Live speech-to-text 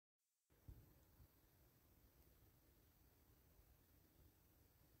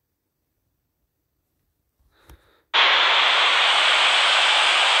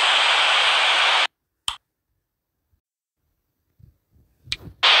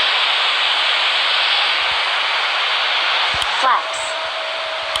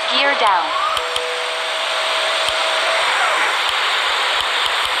down.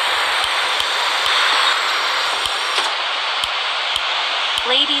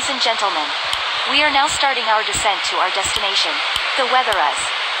 Ladies and gentlemen, we are now starting our descent to our destination. The weather is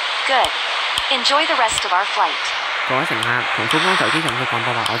good. Enjoy the rest of our flight. 各位乘客，同福安在機場嘅廣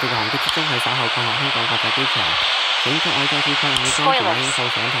播話，我哋嘅航機即將喺稍後降落香港國際機場。請各位再次確認你將前往應報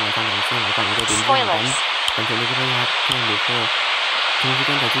上同埋進行先嚟個人嘅點資品，並且你嘅配合聽列車。同時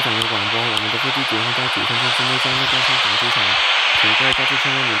跟在機場嘅廣播，我們的飛機只會在幾分鐘之內將呢個香港機場。請各位再次確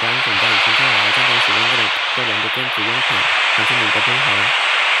認你的安全帶已經裝好，將會使用個人的電子用品，感謝您的配合。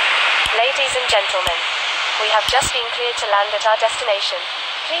Ladies and gentlemen, we have just been cleared to land at our destination.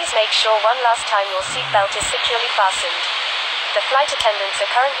 Please make sure one last time your seatbelt is securely fastened. The flight attendants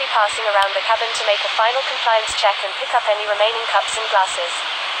are currently passing around the cabin to make a final compliance check and pick up any remaining cups and glasses.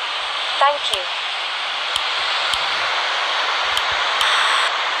 Thank you.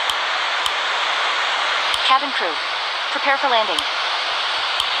 Cabin crew, prepare for landing.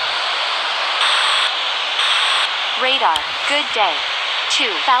 Radar, good day. 2,800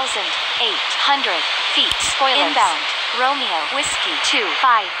 feet. Spoilers. Inbound. Romeo Whiskey 25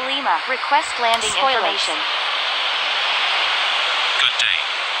 Lima. Request landing information. Good day.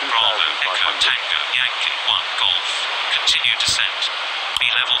 Bravo Echo Tango Yankee 1 Golf. Continue descent.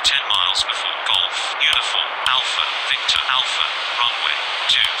 Be level 10 miles before Golf. Uniform Alpha Victor Alpha. Runway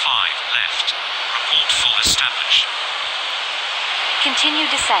 25 left. Report full established.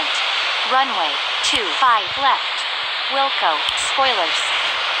 Continue descent. Runway 25 left. Wilco. Spoilers.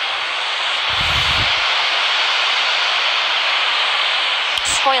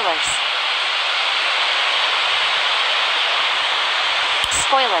 Spoilers.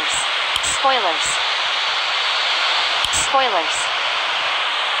 Spoilers. Spoilers. Spoilers.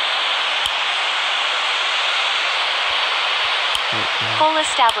 Full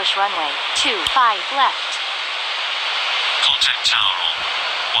established runway 25 left. Contact tower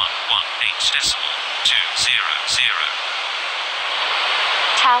on 118.200.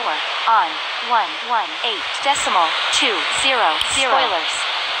 Tower on 118.200. Spoilers.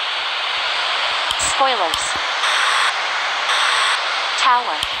 Spoilers.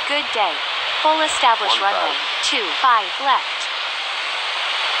 Tower, good day. Full established runway 25 left.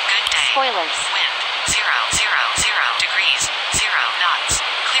 Good day. Spoilers. Wind 000 degrees 0 knots.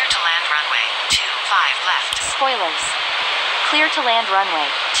 Clear to land runway 25 left. Spoilers. Clear to land runway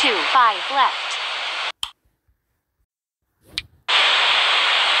 25 left.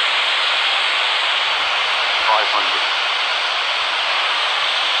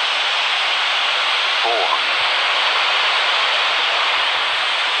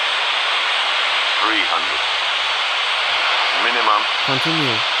 Minimum.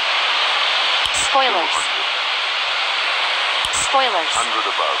 Continue. Spoilers. Spoilers. 100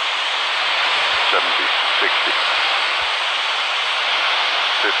 above. 70, 60,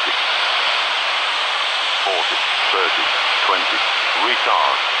 50, 40, 30, 20.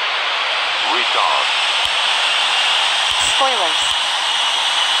 Retard. Retard. Spoilers.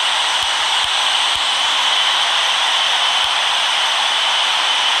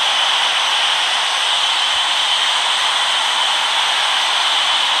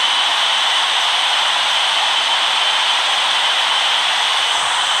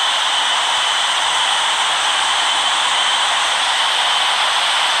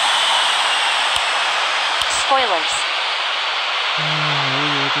 Spoilers.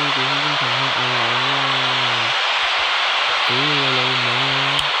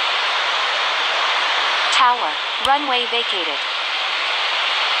 Tower, runway vacated.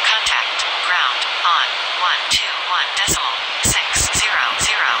 Contact ground on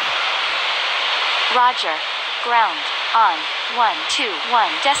 121.600. Roger. Ground on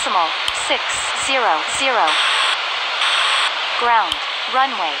 121.600. Ground,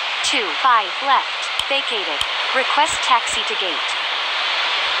 runway 25 left. Vacated. Request taxi to gate.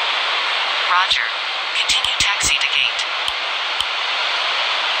 Roger. Continue taxi to gate.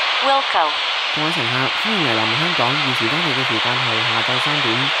 Wilco. 各位乘客，歡迎嚟臨香港。現時當地嘅時間係下晝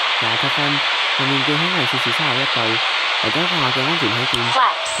3:27。後面嘅空位設置31度。為咗閣下嘅安全起見，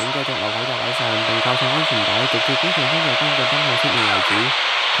請繼續留喺座位上並扣上安全帶，直至機上風嘅燈嘅燈號熄滅為止。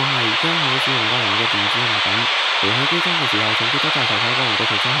閣下而將可使用個人嘅電子用品。離開機艙嘅時候，請記得在攜帶個人嘅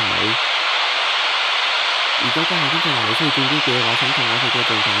隨身行李。如果閣下跟住行李需要轉機嘅話，請同我哋嘅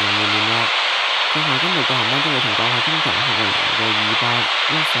地勤人員聯絡。閣下今日嘅航班將會停港喺中國客運嘅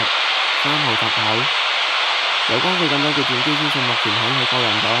213號閘口。有關嘅咁多嘅轉機資訊，目前喺佢個人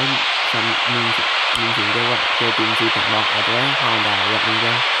座位面前嘅電視屏幕或者客運大樓入面嘅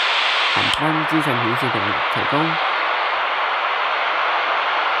航班資訊顯示屏提供。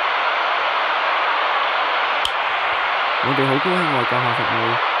我哋好高興為閣下服務，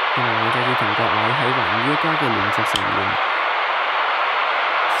希望我再次同各位喺環宇一家嘅聯席成員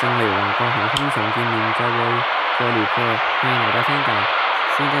聖尼華國航空上見面，各位旅客，歡迎來到香港。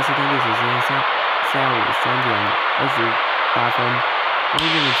現在是當地時間下午3點28分，外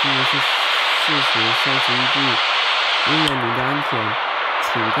面的氣溫是40°C，為了您的安全，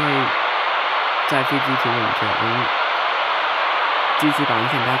請各位在飛機停穩前繼續把安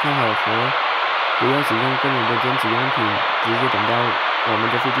全帶扣好和不要使用個人的電子用品，直接等到我們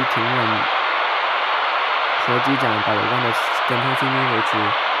的飛機停穩和機長把有關的跟後清理為止。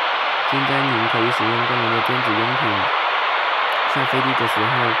現在您可以使用個人的電子用品。下飛機的時候，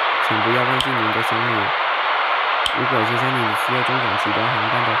請不要忘記您的行李。如果接下你需要中轉其他航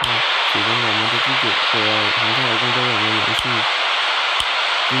班的話，請跟我們的機組和航站的工作人員聯繫。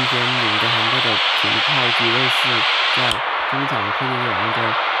今天您的航班的停靠機位是在中場客運廊的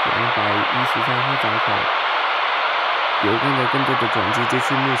213號閘口。有關的更多的轉機資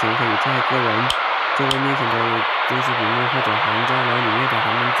訊，目前可以在個人座位面前的電視屏幕或者航站樓裡面的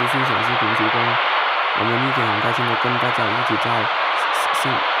航班資訊顯示屏提供。我們一直很開心的跟大家一起在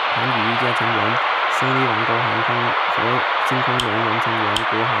航宇一家成員勝利王國航空和星空聯盟成員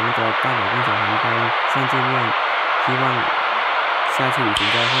國航的大腦共享航班上見面，希望下次旅行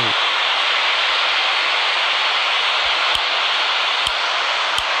再會。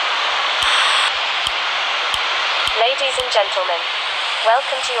Ladies and gentlemen,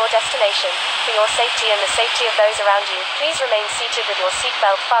 welcome to your destination. For your safety and the safety of those around you, please remain seated with your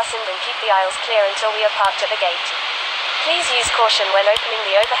seatbelt fastened and keep the aisles clear until we are parked at the gate. Please use caution when opening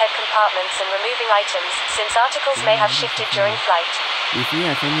the overhead compartments and removing items, since articles may have shifted during flight. If you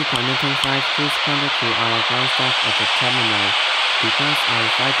have any connecting flight, please contact to our ground staff at the terminal, because our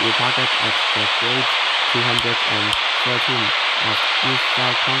flight will park at the gate 213 of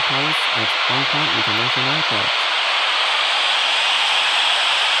eastbound concourse at Hong Kong International Airport.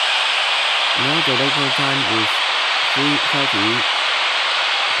 Now the local time is 3:30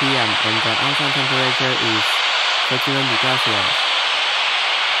 p.m. and the outside temperature is 31 degrees Celsius.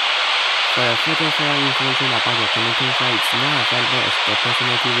 For further flight information about your connecting flight, it's now available at the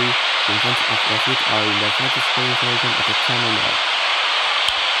personal TV in front of your seat or in the flight display information at the terminal.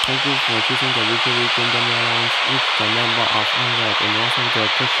 Thank you for choosing the Victory Kingdom Airlines, which is the member of Emirates, and also the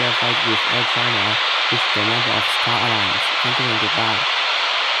codeshare flight with Air China, which is the member of Star Alliance. Thank you and goodbye.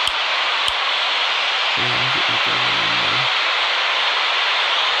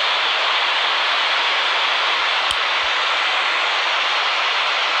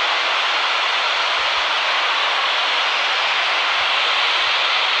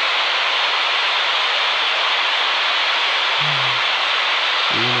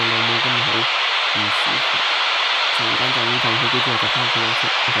 如果你老母咁好唔舒服，陣間就要同佢之後就翻屋企休息，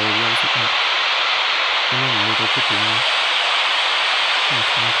我哋休息下，咁樣唔會再出片啦。因為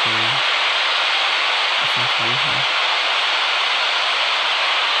太攰啦，我想睇下。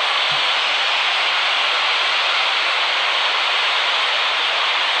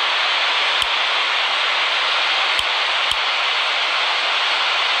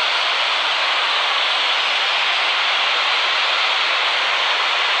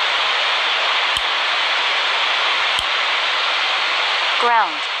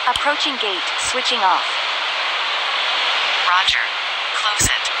Ground. Approaching gate. Switching off. Roger. Close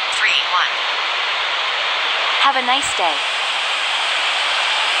it. 3-1. Have a nice day.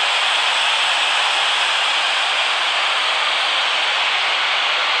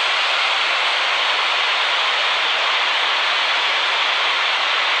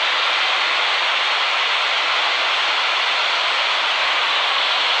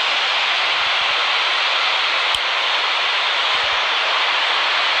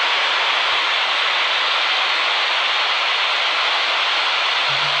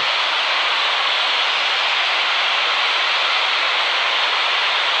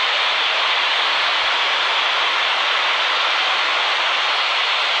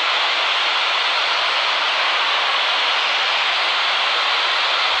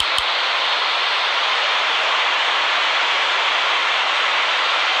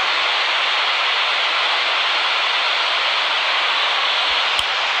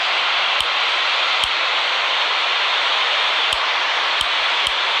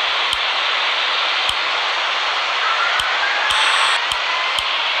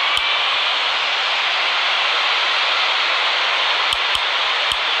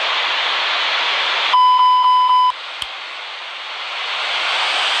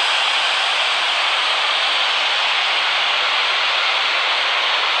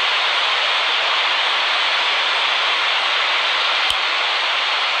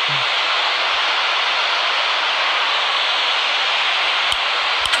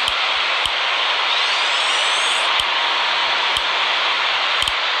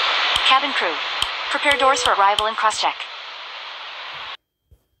 Cabin crew, prepare doors for arrival and cross-check.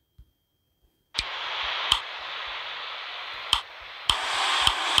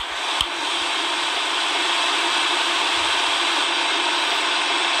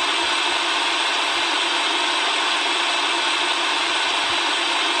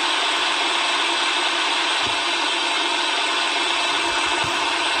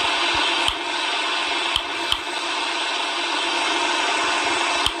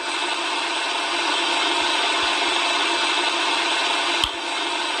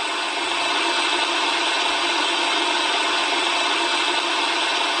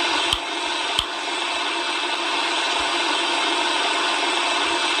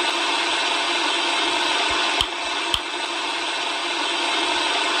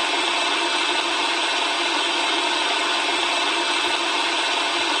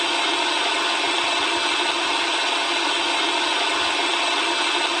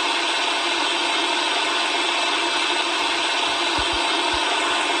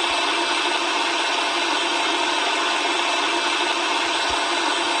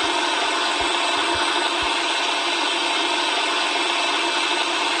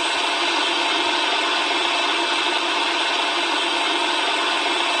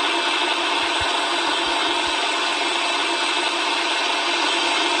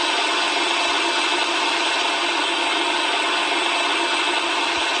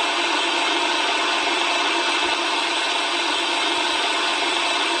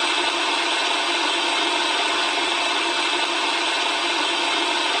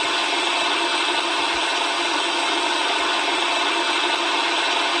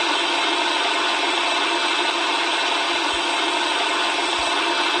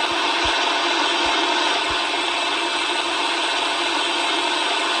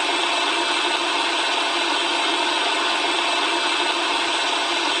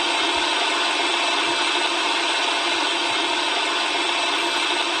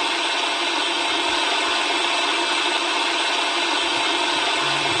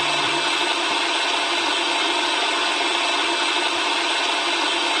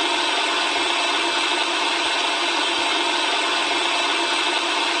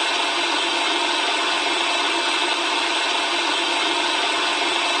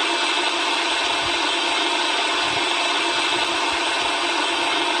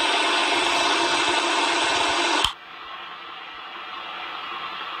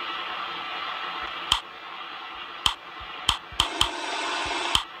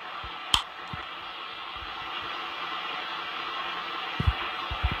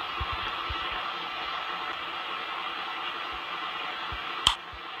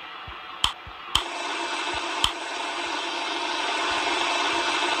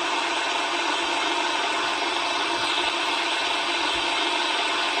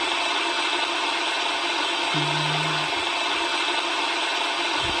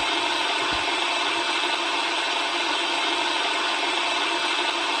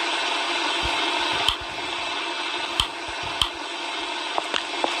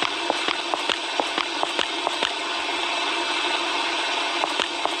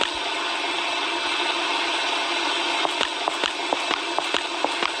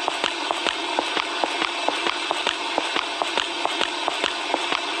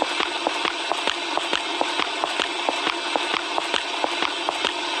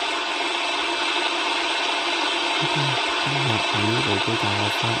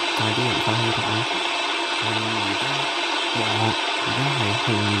佢帶啲人返香港。而家係紅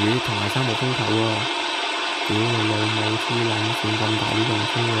雨同埋3號風球啊！屌你老母黐撚線咁大啲龍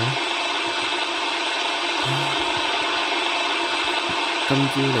風嘅！今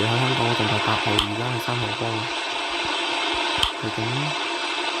朝離開香港嗰陣就8號，而家係3號光，係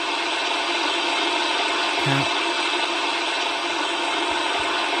咁。